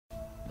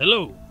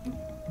Hello.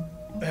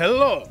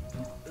 Hello,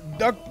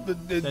 Dr.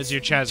 That's your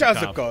Chazikov.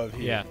 Chazikov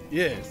here. Yeah.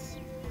 Yes.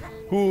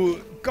 Who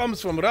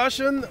comes from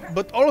Russian,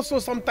 but also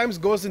sometimes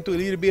goes into a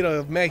little bit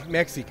of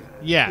Mexican.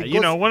 Yeah, He you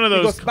know, one of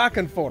those goes back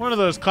and forth. One of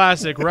those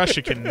classic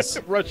Russians.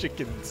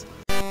 Russians.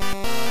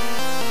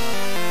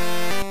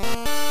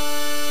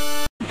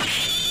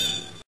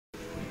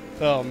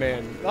 Oh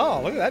man!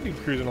 Oh, look at that dude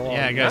cruising along.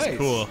 Yeah, guy's nice.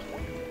 cool.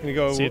 Gonna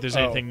go See if there's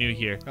anything new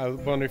here. I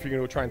wonder if you're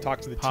gonna try and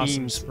talk to the Possum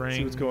teams, Springs.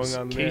 see what's going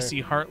on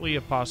Casey Hartley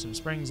of Possum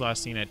Springs,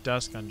 last seen at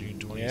dusk on June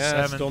 27th.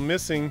 Yeah, still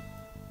missing.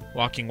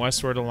 Walking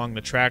westward along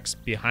the tracks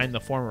behind the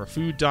former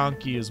food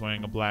donkey is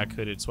wearing a black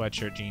hooded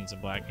sweatshirt, jeans,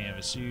 and black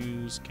canvas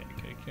shoes.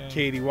 KKK.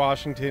 Katie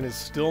Washington has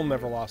still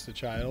never lost a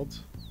child.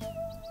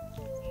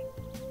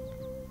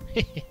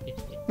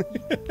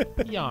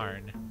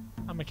 Yarn.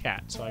 I'm a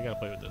cat, so I gotta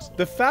play with this.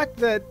 The fact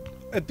that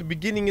at the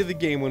beginning of the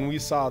game when we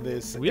saw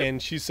this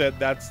and she said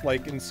that's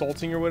like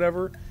insulting or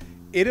whatever,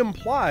 it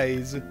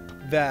implies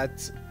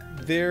that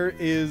there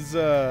is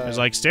there's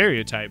like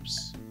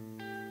stereotypes,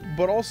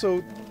 but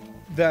also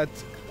that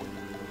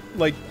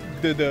like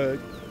the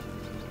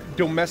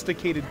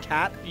domesticated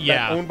cat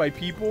that's owned by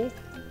people,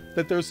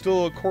 that there's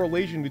still a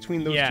correlation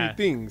between those two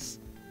things.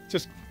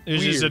 Just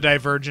there's weird. just a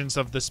divergence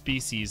of the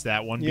species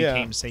that one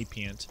became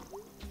sapient.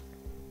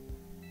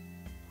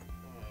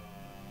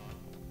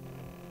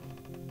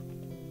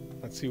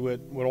 Let's see what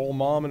old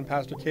Mom and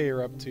Pastor K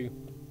are up to.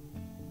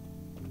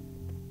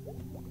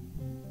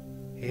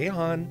 Hey,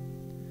 hon.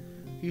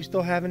 You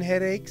still having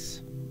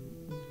headaches?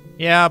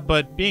 Yeah,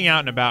 but being out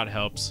and about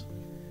helps.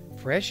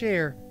 Fresh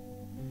air.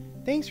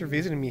 Thanks for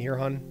visiting me here,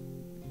 hon.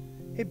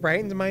 It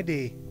brightens my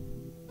day.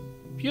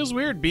 Feels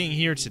weird being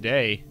here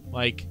today.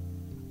 Like,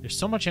 there's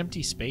so much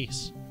empty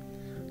space.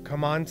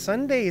 Come on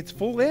Sunday, it's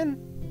full in.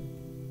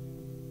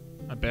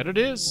 I bet it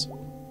is.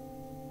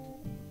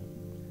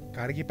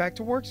 Gotta get back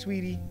to work,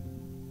 sweetie.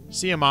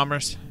 See ya,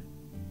 Mommers.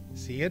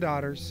 See ya,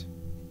 daughters.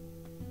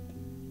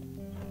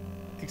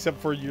 Except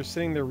for you're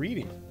sitting there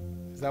reading.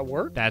 Does that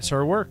work? That's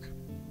her work.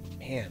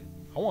 Man,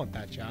 I want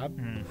that job.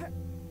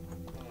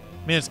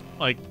 I mean, it's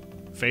like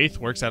Faith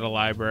works at a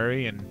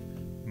library, and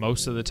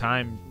most of the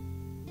time,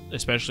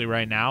 especially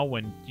right now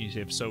when you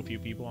have so few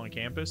people on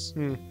campus,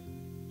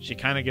 she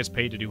kind of gets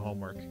paid to do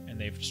homework, and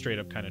they've straight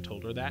up kind of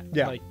told her that.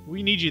 Yeah. Like,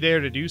 we need you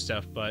there to do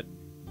stuff, but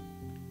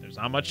there's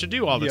not much to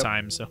do all the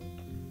time, so.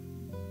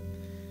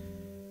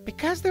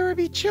 Because there will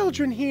be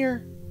children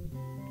here.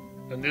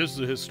 And this is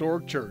a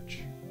historic church.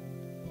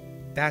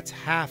 That's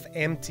half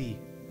empty.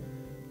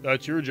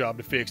 That's your job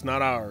to fix,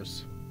 not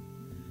ours.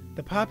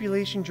 The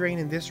population drain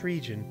in this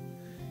region,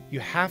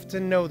 you have to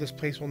know this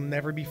place will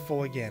never be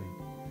full again.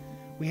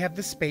 We have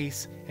the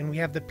space, and we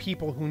have the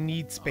people who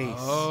need space.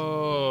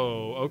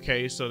 Oh,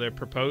 okay, so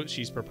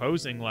she's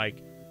proposing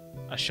like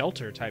a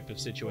shelter type of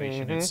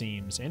situation, it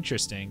seems.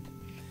 Interesting.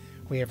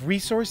 We have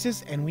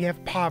resources, and we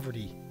have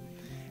poverty.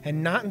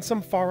 And not in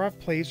some far-off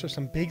place or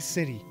some big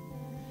city.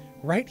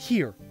 Right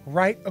here,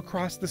 right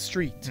across the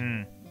street.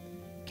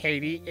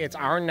 Katie, it's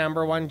our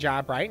 #1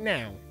 job right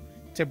now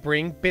to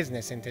bring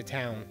business into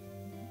town.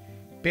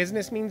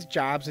 Business means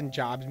jobs, and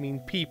jobs mean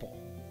people.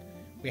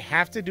 We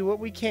have to do what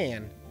we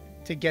can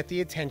to get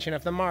the attention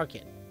of the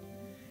market.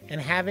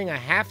 And having a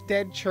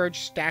half-dead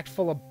church stacked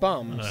full of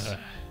bums...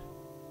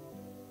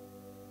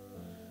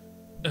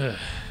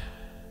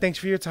 Thanks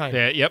for your time.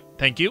 Yeah, yep,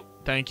 thank you.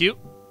 Thank you.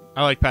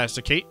 I like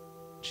Pastor Kate.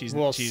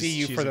 We'll see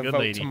you for the vote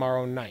lady.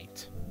 tomorrow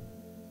night.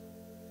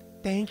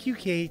 Thank you,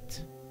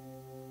 Kate.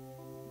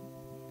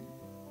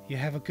 You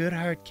have a good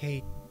heart,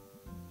 Kate.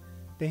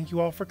 Thank you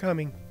all for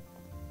coming.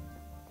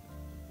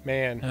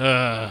 Man.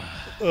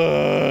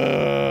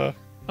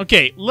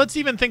 Okay, let's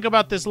even think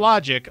about this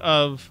logic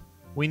of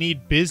we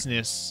need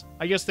business.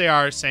 I guess they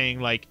are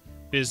saying, like,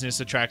 business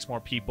attracts more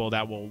people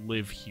that will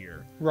live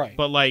here. Right.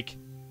 But, like,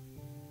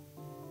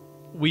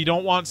 we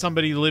don't want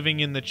somebody living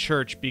in the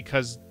church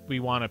because we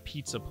want a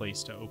pizza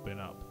place to open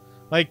up.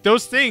 Like,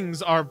 those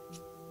things are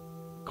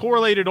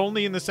correlated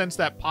only in the sense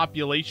that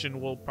population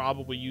will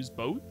probably use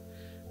both.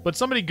 But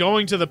somebody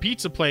going to the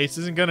pizza place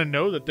isn't going to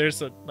know that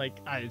there's a, like,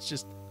 it's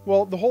just...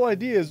 Well, the whole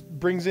idea is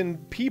brings in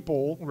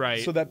people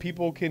right, so that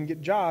people can get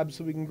jobs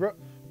so we can grow.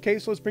 Okay,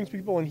 so let's bring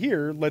people in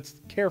here.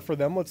 Let's care for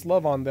them. Let's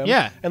love on them.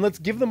 Yeah. And let's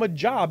give them a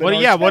job.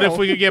 What if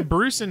we could get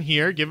Bruce in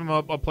here, give him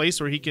a place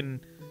where he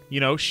can... You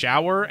know,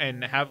 shower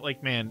and have,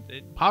 like, man,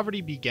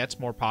 poverty begets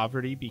more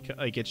poverty because,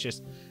 like, it's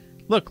just,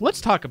 look,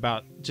 let's talk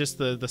about just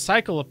the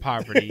cycle of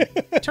poverty.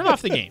 Turn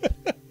off the game.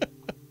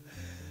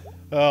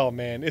 Oh,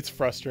 man, it's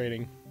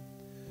frustrating.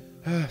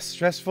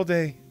 Stressful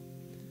day.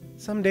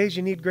 Some days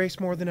you need Grace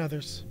more than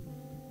others.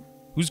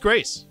 Who's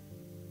Grace?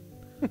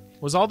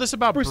 Was all this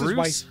about Bruce's Bruce?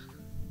 wife.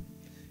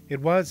 It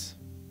was.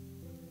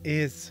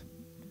 Is.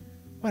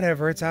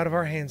 Whatever, it's out of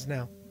our hands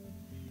now.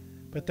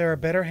 But there are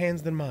better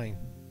hands than mine.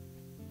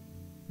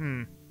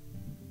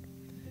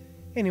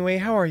 Anyway,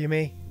 how are you,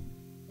 Mae?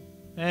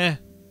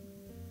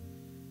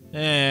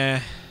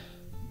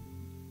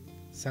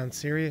 Sounds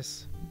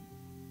serious.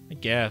 I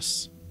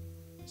guess.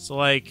 So,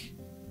 like,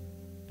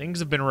 things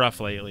have been rough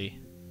lately.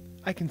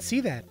 I can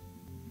see that.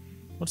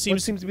 What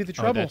seems to be the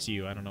trouble? Oh, that's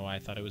you. I don't know why I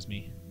thought it was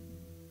me.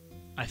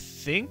 I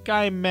think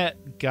I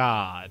met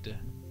God.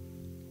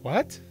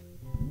 What?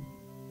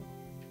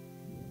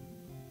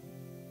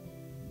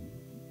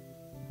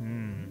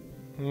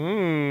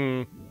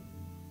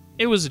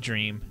 It was a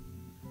dream.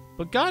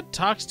 But God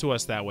talks to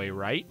us that way,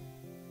 right?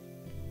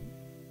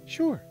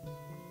 Sure.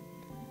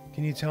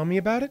 Can you tell me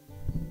about it?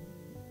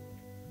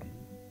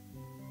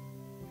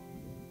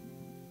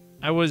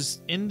 I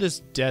was in this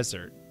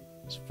desert,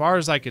 as far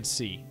as I could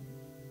see,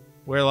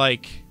 where,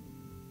 like,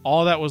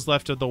 all that was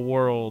left of the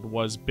world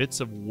was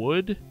bits of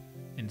wood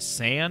and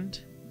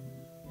sand.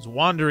 I was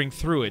wandering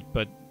through it,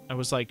 but I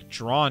was, like,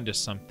 drawn to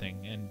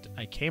something, and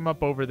I came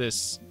up over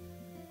this...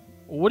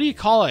 What do you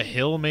call a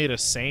hill made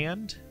of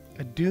sand?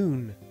 A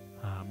dune.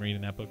 I'm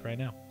reading that book right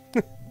now.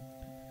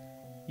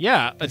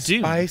 Yeah, a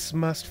dune. Spice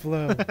must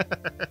flow.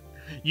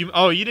 You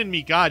didn't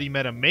meet God, you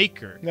met a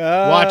maker.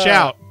 Watch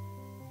out.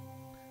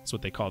 That's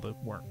what they call the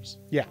worms.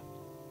 Yeah.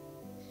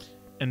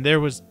 And there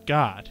was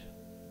God,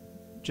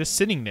 just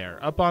sitting there,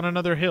 up on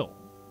another hill.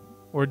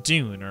 Or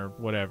dune, or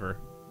whatever.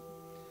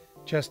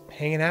 Just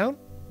hanging out?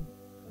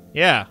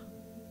 Yeah.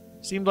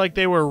 Seemed like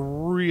they were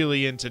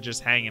really into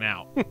just hanging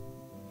out.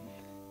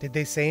 Did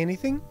they say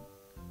anything?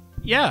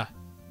 Yeah.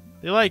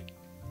 They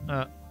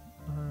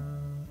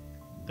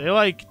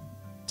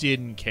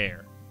didn't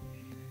care.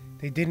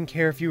 They didn't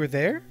care if you were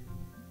there?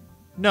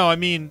 No, I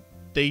mean,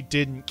 they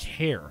didn't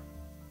care.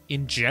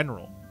 In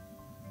general.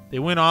 They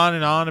went on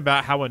and on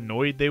about how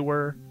annoyed they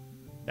were,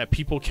 that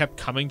people kept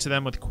coming to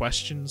them with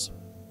questions,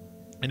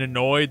 and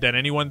annoyed that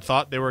anyone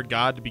thought they were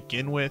God to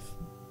begin with.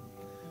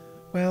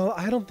 Well,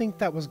 I don't think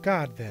that was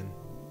God then.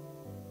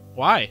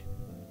 Why?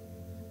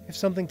 If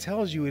something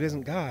tells you it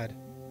isn't God,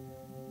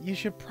 you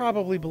should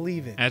probably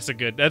believe it. That's a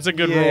good rule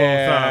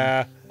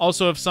of thumb.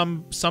 Also, if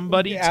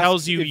somebody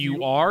tells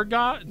you are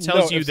God,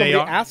 tells you they are...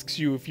 If somebody asks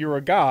you if you're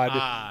a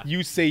God,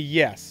 you say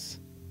yes.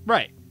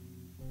 Right.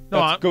 No,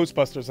 that's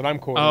Ghostbusters that I'm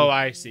quoting. Oh,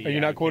 I see. Are you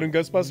not quoting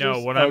Ghostbusters?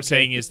 No, what I'm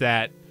saying is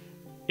that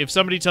if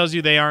somebody tells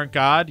you they aren't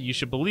God, you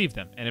should believe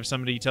them. And if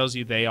somebody tells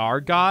you they are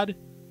God,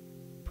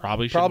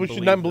 probably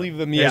should not believe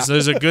them. Yeah.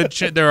 There's a good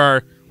there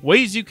are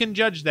ways you can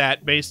judge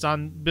that based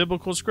on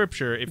biblical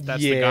scripture if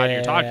that's the God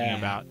you're talking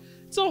about.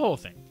 It's a whole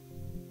thing.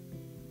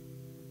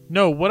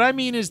 No, what I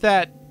mean is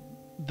that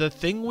the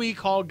thing we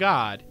call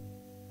God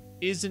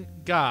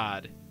isn't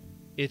God.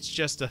 It's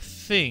just a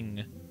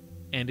thing,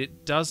 and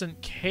it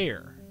doesn't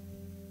care.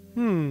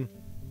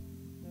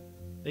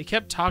 They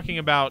kept talking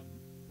about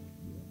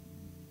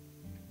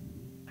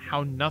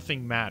how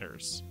nothing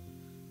matters.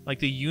 Like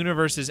the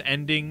universe is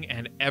ending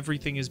and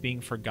everything is being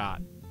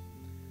forgotten.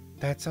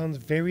 That sounds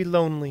very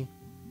lonely.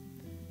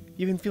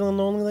 You been feeling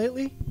lonely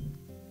lately?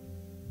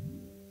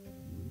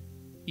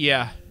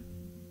 Yeah.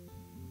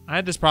 I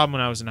had this problem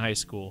when I was in high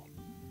school.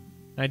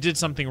 And I did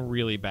something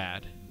really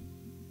bad.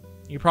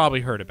 You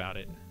probably heard about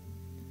it.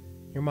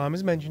 Your mom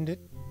has mentioned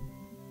it.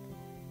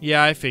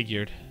 Yeah, I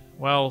figured.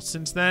 Well,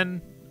 since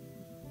then,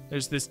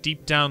 there's this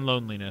deep down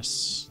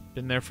loneliness.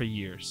 Been there for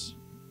years.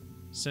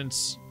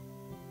 Since,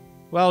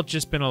 well,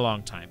 just been a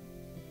long time.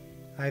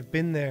 I've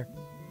been there.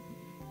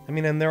 I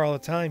mean, I'm there all the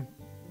time.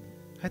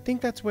 I think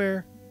that's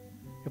where,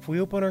 if we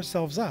open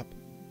ourselves up,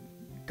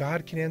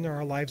 God can enter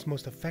our lives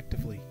most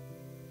effectively.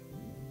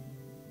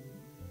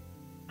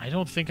 I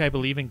don't think I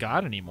believe in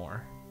God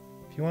anymore.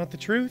 If you want the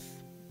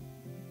truth,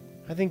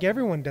 I think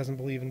everyone doesn't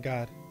believe in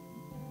God.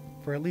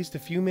 For at least a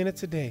few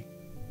minutes a day.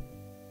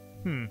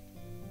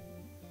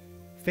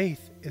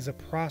 Faith is a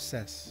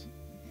process.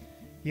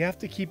 You have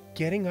to keep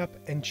getting up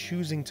and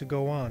choosing to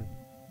go on.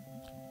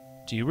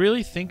 Do you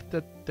really think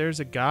that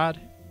there's a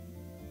God?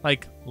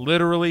 Like,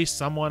 literally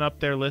someone up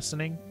there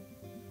listening?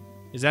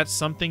 Is that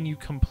something you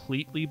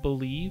completely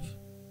believe?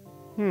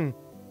 I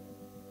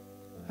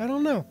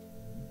don't know.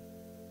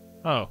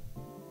 Oh.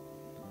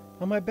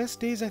 On my best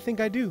days, I think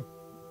I do.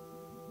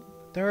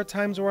 There are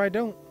times where I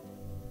don't.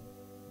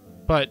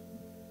 But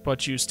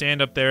you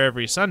stand up there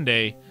every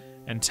Sunday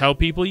and tell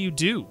people you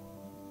do.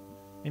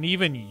 And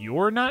even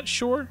you're not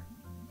sure?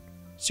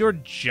 It's your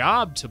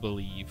job to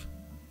believe.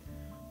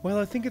 Well,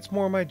 I think it's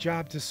more my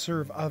job to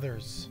serve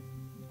others.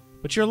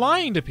 But you're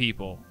lying to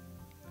people.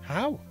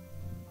 How?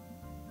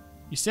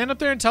 You stand up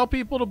there and tell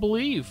people to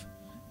believe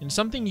in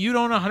something you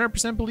don't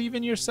 100% believe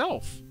in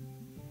yourself.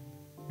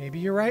 Maybe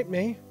you're right,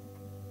 Mae.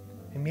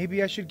 And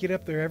maybe I should get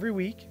up there every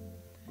week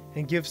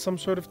and give some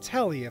sort of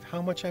tally of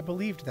how much I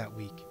believed that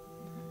week.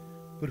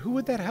 But who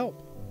would that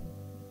help?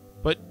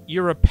 But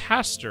you're a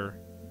pastor.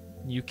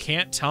 You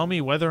can't tell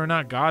me whether or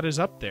not God is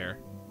up there.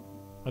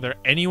 Whether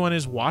anyone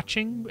is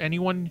watching?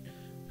 Anyone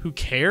who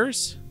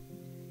cares?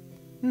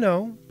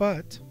 No,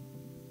 but...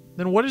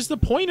 Then what is the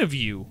point of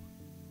you?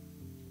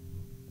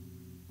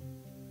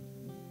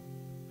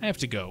 I have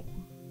to go.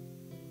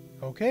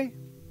 Okay.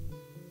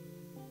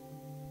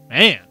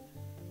 Man.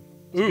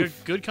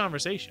 Oof. Good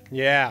conversation.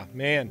 Yeah,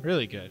 man.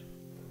 Really good.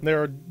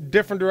 There are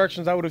different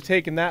directions I would have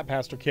taken that,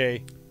 Pastor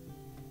K.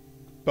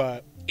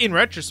 But... In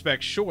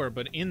retrospect, sure,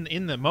 but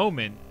in the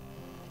moment...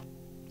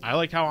 I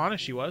liked how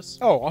honest she was.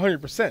 Oh,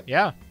 100%.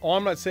 Yeah. Oh,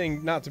 I'm not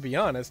saying not to be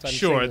honest. I'm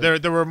Sure,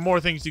 saying there were more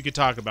things you could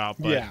talk about,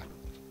 but yeah.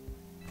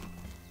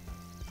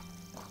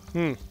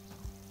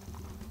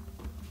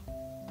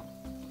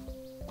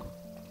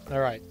 All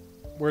right.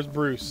 Where's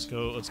Bruce?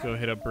 let's go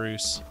hit up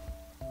Bruce.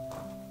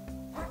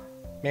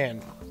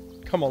 Man,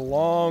 come a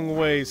long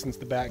way since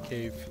the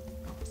Batcave.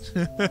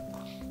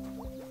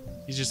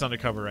 He's just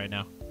undercover right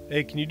now.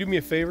 Hey, can you do me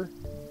a favor?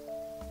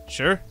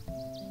 Sure.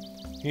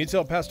 Can you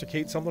tell Pastor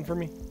Kate something for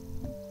me?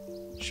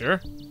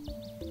 Sure.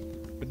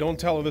 But don't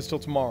tell her this till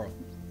tomorrow.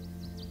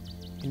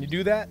 Can you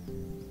do that?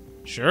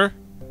 Sure.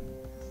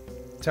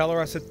 Tell her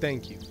I said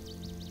thank you.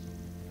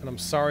 And I'm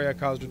sorry I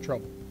caused her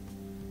trouble.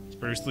 Is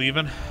Bruce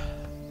leaving?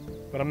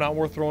 But I'm not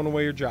worth throwing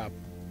away her job.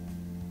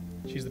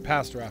 She's the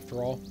pastor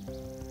after all.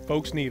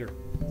 Folks need her.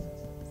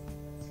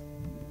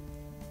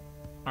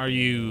 Are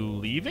you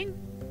leaving?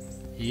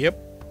 Yep.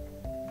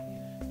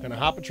 Gonna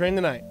hop a train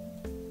tonight.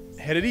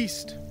 Headed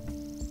east.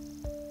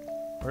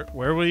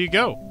 Where will you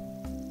go?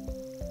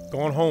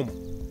 Going home.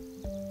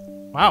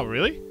 Wow,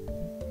 really?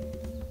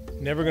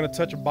 Never gonna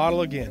touch a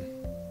bottle again.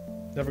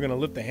 Never gonna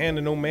lift a hand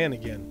to no man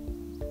again.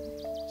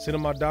 Sit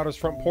on my daughter's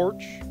front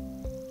porch.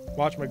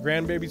 Watch my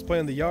grandbabies play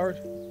in the yard.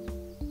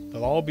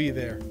 They'll all be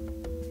there.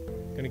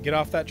 Gonna get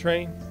off that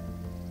train.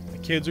 The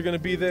kids are gonna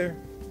be there.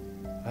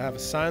 I have a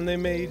sign they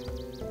made.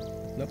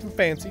 Nothing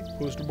fancy.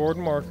 Poster board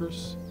and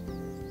markers.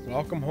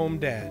 Welcome home,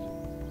 Dad.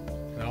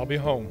 And I'll be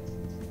home.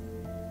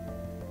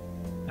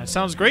 That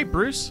sounds great,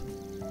 Bruce.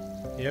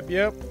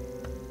 Yep.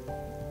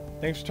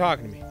 Thanks for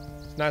talking to me.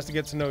 It's nice to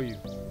get to know you.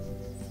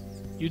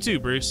 You too,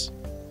 Bruce.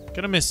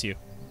 Gonna miss you.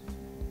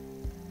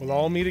 We'll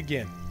all meet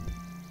again.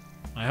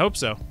 I hope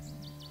so.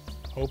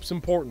 Hope's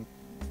important.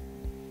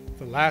 It's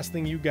the last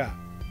thing you got.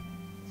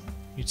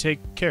 You take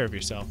care of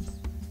yourself.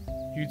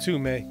 You too,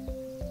 Mae.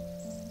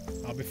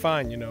 I'll be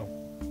fine, you know.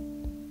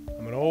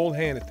 I'm an old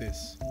hand at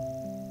this.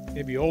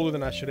 Maybe older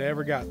than I should have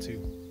ever got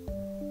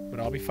to. But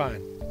I'll be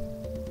fine.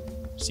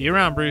 See you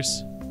around,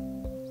 Bruce.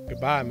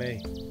 Goodbye,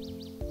 Mae.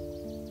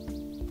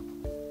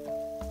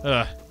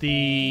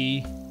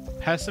 The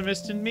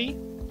pessimist in me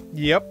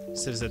Yep.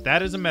 says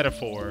that is a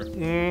metaphor.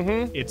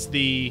 Mm-hmm. It's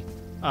the,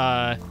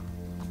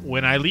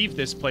 when I leave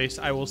this place,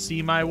 I will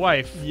see my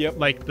wife. Yep.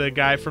 Like the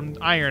guy from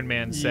Iron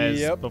Man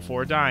says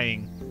before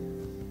dying.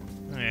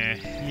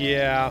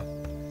 Yeah.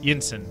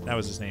 Yinsen, that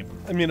was his name.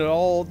 I mean, it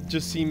all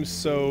just seems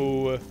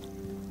so,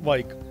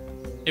 like...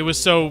 It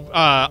was so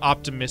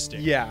optimistic.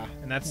 Yeah.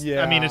 And that's,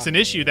 yeah. I mean, it's an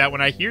issue that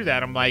when I hear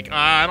that, I'm like,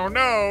 I don't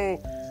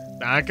know.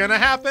 Not gonna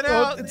happen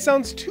Well, it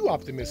sounds too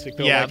optimistic,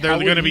 though. Yeah, like,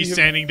 they're gonna be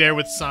standing there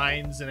with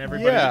signs and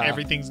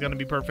everything's gonna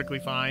be perfectly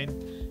fine.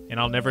 And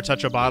I'll never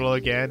touch a bottle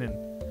again,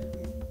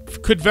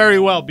 and could very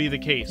well be the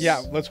case.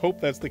 Yeah, let's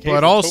hope that's the case. But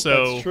let's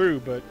also, hope that's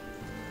true, but...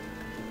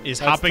 Is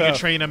that's hopping tough. a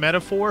train a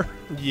metaphor?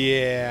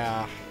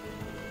 Yeah.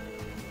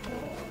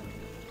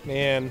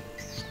 Man.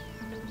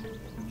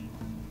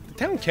 The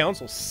town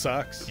council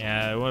sucks.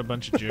 Yeah, what a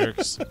bunch of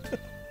jerks.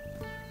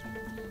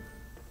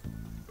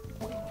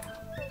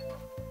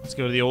 Let's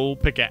go to the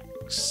old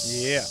pickaxe.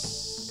 Yeah.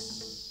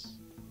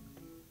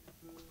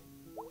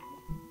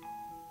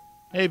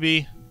 Hey,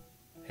 B.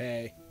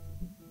 Hey.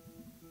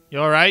 You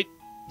alright?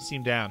 You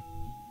seem down.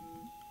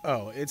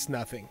 Oh, it's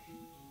nothing.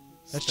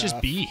 That's Stuff.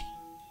 just B.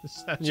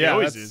 That's how she Yeah,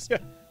 always that's- is. yeah.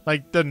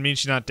 Like, doesn't mean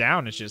she's not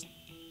down. It's just...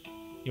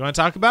 You want to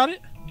talk about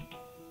it?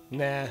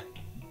 Nah.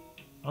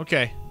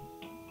 Okay.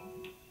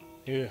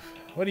 Ugh.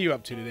 What are you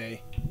up to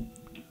today?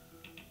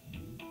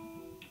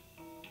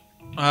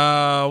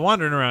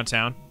 Wandering around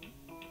town.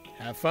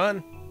 Have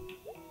fun.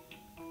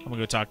 I'm gonna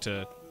go talk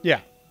to...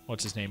 Yeah.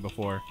 What's his name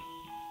before?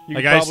 You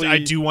Like, could probably, I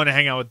do want to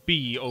hang out with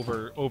B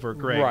over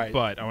Greg, Right.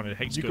 but I want to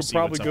You go could see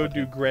probably what's up go with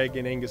do him. Greg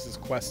and Angus's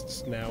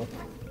quests now.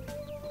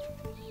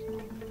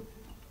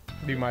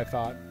 Be my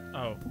thought.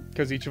 Oh,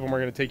 Because each of them are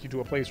going to take you to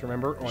a place,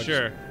 remember? Oh, I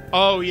sure. just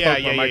Oh, yeah,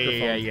 poked my yeah.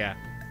 microphone.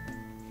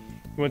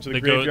 went to the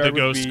The graveyard with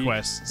ghost B.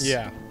 quests.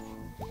 Yeah.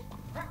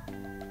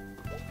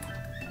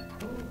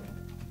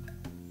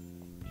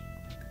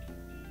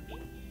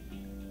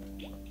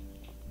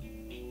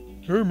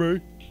 Hey,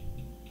 Mae.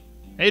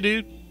 Hey,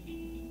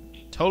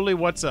 dude. Totally,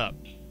 what's up?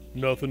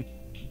 Nothing.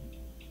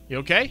 You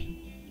okay?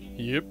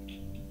 Yep.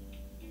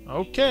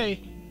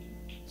 Okay.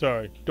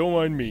 Sorry. Don't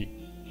mind me.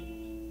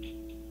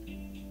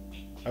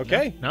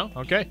 Okay. No?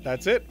 Okay.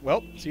 That's it.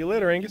 Well, see you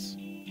later, Angus.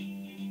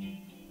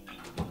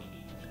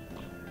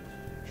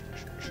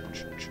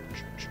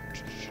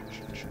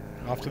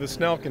 Off to the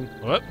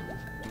Snelkin. What?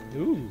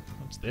 Ooh.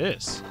 What's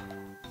this?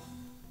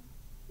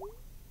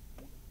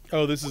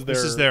 Oh, this is their...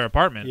 This is their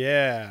apartment.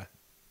 Yeah.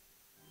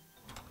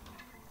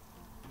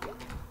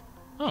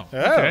 Oh, Oh.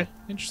 okay.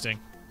 Interesting.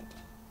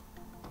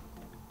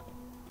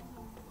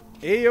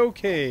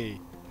 A-okay.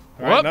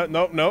 All Whoop. right,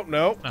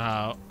 no.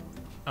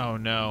 Oh,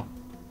 no.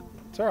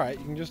 It's all right.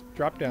 You can just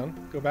drop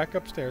down. Go back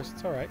upstairs.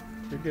 It's all right.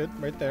 You're good.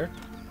 Right there.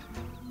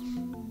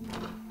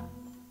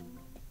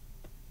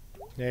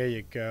 There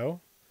you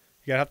go.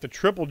 You gotta have to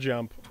triple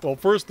jump. Well,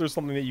 first there's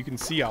something that you can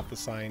see off the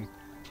sign.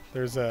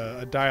 There's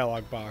a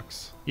dialogue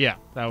box. Yeah,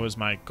 that was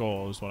my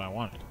goal, is what I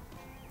wanted.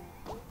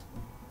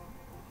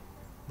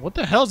 What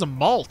the hell's a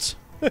malt?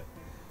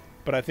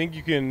 But I think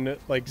you can,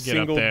 like, Get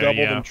single, up there, double,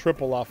 yeah. and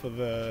triple off of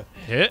the...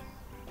 Hit.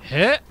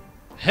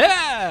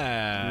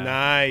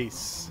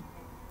 Nice.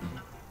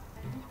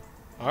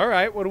 All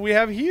right, what do we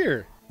have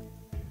here?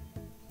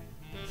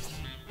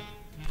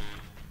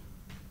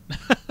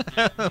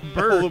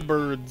 Bird. All the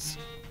birds.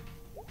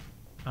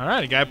 All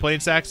right, a guy playing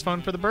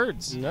saxophone for the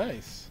birds.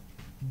 Nice.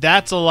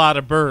 That's a lot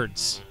of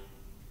birds.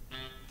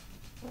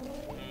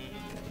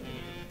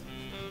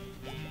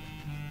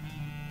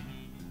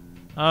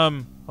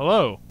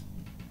 Hello.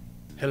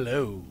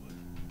 Hello.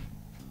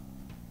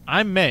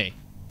 I'm May.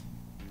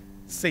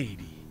 Sadie.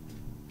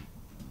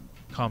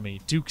 Call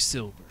me Duke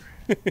Silver.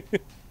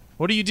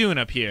 What are you doing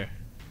up here?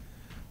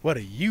 What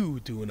are you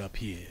doing up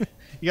here?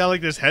 You got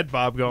like this head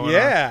bob going on.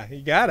 Yeah,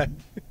 you gotta.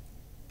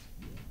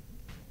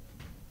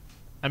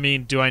 I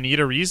mean, do I need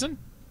a reason?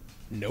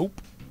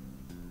 Nope.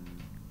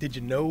 Did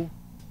you know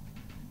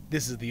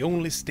this is the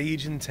only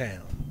stage in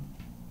town?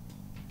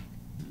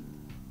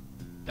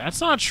 That's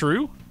not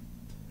true.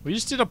 We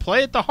just did a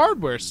play at the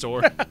hardware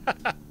store.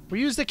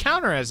 We used the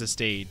counter as a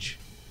stage.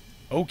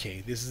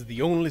 Okay, this is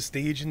the only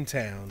stage in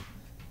town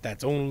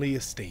that's only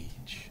a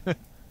stage.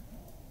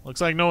 Looks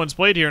like no one's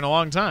played here in a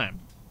long time.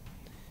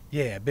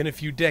 Yeah, been a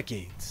few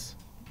decades.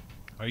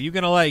 Are you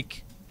gonna,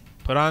 like,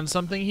 put on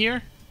something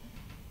here?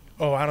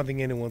 Oh, I don't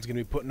think anyone's gonna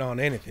be putting on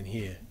anything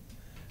here.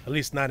 At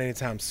least not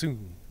anytime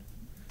soon.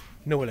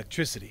 No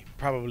electricity,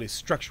 probably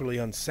structurally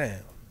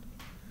unsound.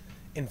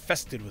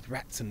 Infested with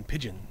rats and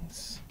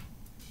pigeons.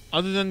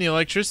 Other than the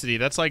electricity,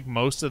 that's like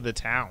most of the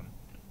town.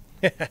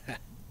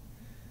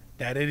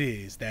 That it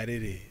is, that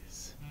it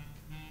is.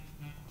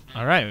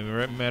 All right, we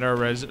met our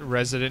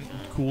resident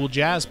cool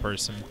jazz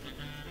person.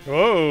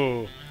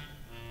 Whoa.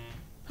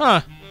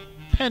 Huh.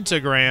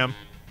 Pentagram.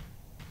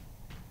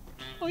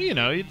 Well, you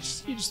know, you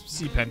just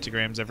see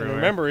pentagrams And everywhere.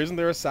 remember, isn't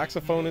there a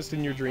saxophonist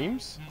in your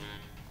dreams?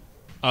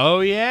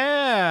 Oh,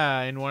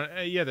 yeah. In one,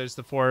 yeah, there's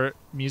the 4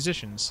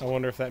 musicians. I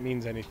wonder if that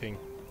means anything.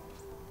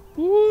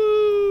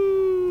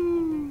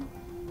 Woo!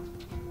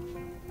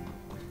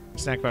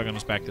 Snack wagon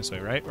was back this way,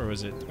 right? Or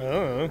was it?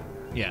 Oh.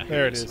 Yeah.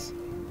 There it is.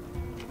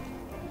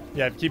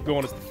 Yeah, keep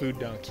going, it's the food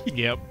donkey.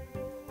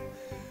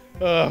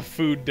 Yep.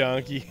 Food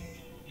donkey.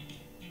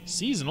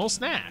 Seasonal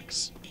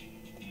snacks.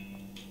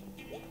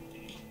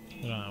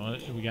 Hold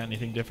on, we got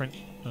anything different?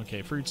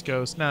 Okay, fruits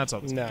ghost. Nah, it's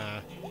all the same.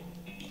 Nah.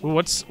 Well,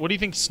 what do you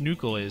think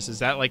snookle is? Is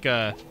that like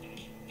a...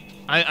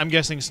 I'm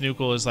guessing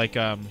snookle is like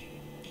a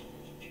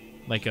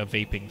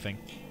vaping thing.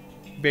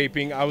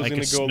 Vaping. I was Like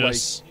going a to go like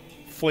snus.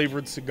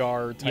 flavored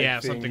cigar type Yeah,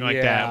 thing. something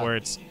like that, where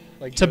it's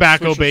like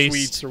tobacco Swisher based.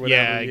 Sweets or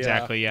whatever. Yeah,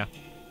 exactly. Yeah.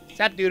 What's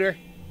up, duder?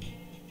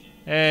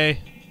 Hey,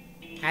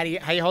 How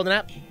you holding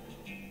up?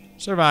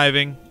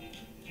 surviving.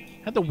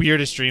 Had the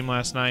weirdest dream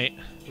last night.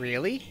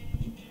 Really?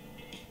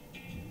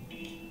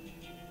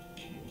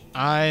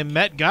 I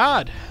met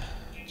God,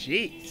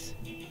 Jeez.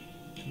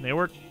 and they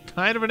were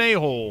kind of an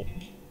a-hole.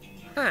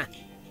 Huh.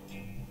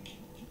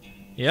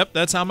 Yep,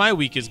 that's how my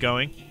week is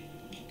going.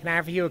 Can I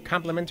offer you a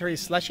complimentary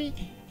slushie?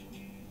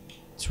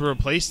 To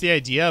replace the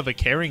idea of a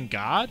caring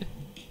God?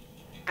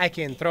 I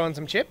can throw in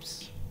some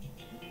chips.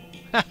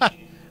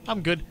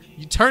 I'm good.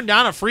 You turned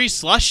down a free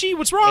slushie?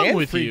 What's wrong and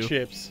with free you?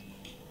 chips.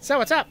 So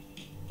what's up?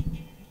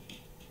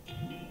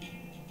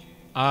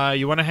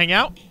 You want to hang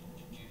out?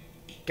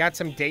 Got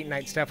some date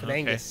night stuff with Okay.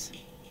 Angus.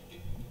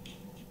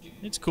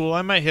 It's cool.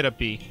 I might hit up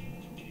B.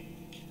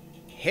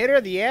 Hit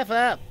her the F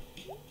up.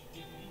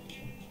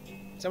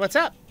 So what's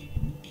up?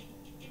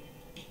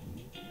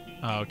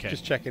 Oh, okay.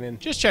 Just checking in.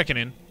 Just checking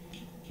in.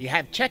 You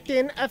have checked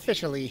in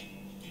officially.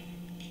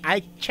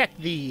 I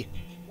checked thee.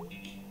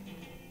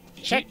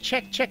 Check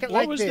it What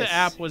like was this. the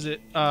app? Was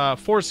it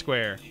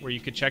Foursquare, where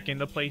you could check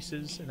into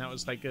places, and that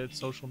was like a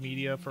social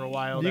media for a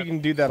while? You That- can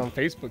do that on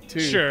Facebook too.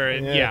 Sure,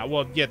 and yeah,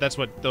 well, yeah, that's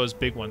what those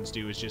big ones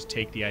do, is just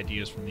take the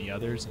ideas from the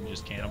others and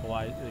just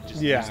cannibalize.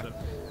 Just Yeah. use them.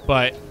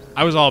 But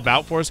I was all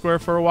about Foursquare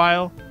for a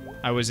while.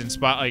 I was in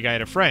spot, like I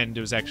had a friend.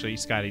 It was actually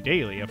Scotty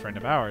Daly, a friend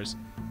of ours,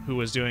 who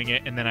was doing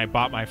it, and then I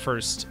bought my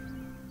first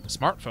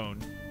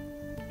smartphone,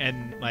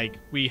 and like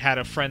we had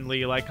a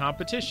friendly like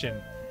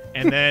competition.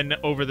 And then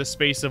over the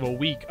space of a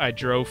week, I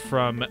drove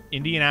from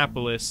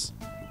Indianapolis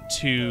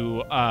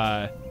to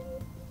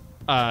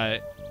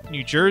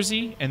New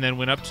Jersey, and then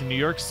went up to New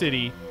York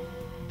City,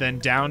 then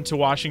down to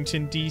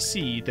Washington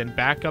D.C., then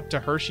back up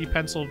to Hershey,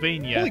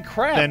 Pennsylvania. Holy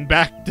crap. Then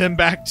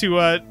back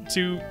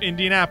to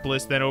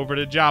Indianapolis, then over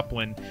to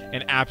Joplin,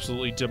 and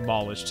absolutely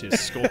demolished his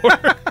score.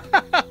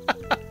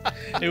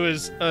 It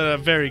was a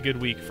very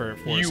good week for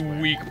You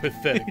Foursquare. weak,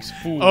 pathetic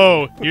fool.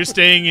 Oh, you're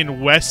staying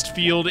in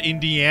Westfield,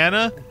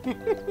 Indiana?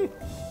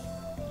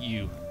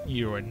 You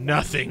are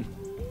nothing.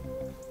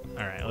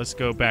 All right, let's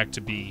go back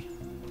to B.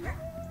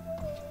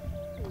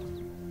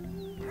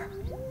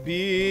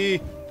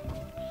 B.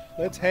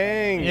 Let's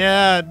hang.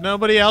 Yeah,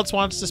 nobody else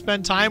wants to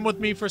spend time with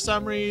me for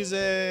some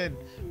reason.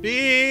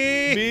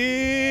 B.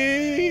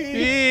 B.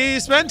 B.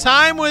 Spend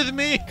time with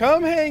me.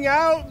 Come hang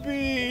out,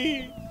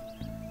 B.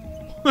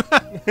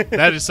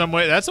 That is some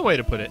way. That's a way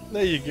to put it.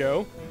 There you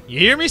go. You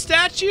hear me,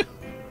 statue?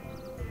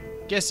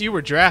 Guess you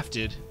were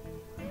drafted.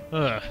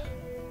 Ugh.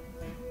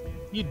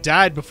 You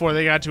died before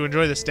they got to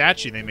enjoy the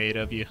statue they made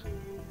of you.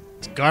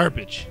 It's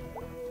garbage.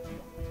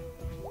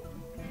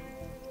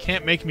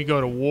 Can't make me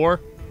go to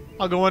war.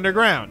 I'll go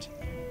underground.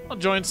 I'll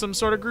join some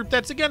sort of group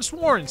that's against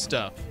war and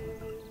stuff.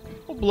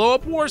 We'll blow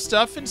up war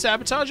stuff and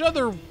sabotage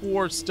other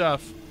war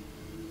stuff.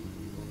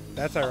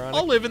 That's ironic.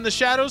 I'll live in the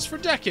shadows for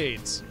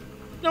decades.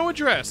 No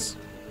address.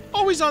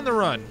 Always on the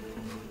run.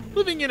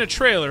 Living in a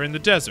trailer in the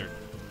desert.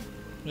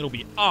 It'll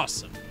be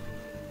awesome.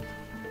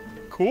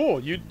 Cool.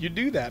 You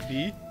do that,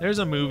 B. There's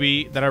a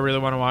movie that I really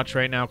want to watch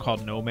right now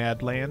called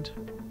Nomadland,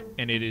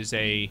 and it is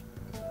a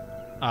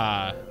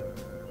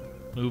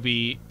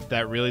movie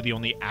that really the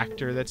only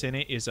actor that's in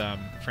it is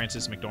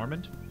Frances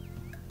McDormand,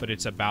 but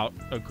it's about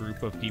a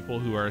group of people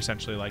who are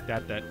essentially like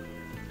that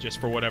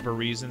just for whatever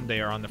reason they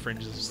are on the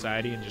fringes of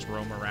society and just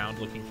roam around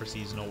looking for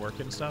seasonal work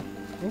and stuff.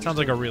 Sounds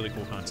like a really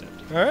cool concept.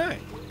 All right.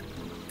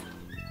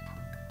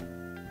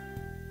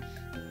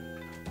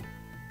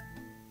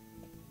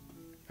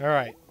 All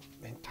right.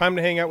 Time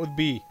to hang out with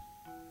B.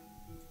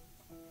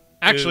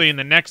 Actually, in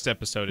the next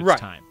episode, it's right.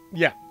 time.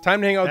 Yeah,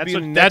 time to hang out with B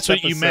in the next That's what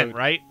episode. you meant,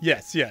 right?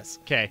 Yes, yes.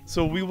 Okay.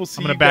 So we will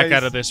see I'm going you to back guys...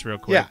 out of this real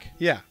quick.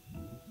 Yeah.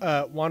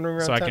 Wandering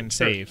around so I town. can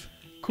save.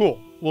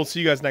 Cool. We'll see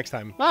you guys next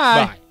time.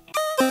 Bye. Bye.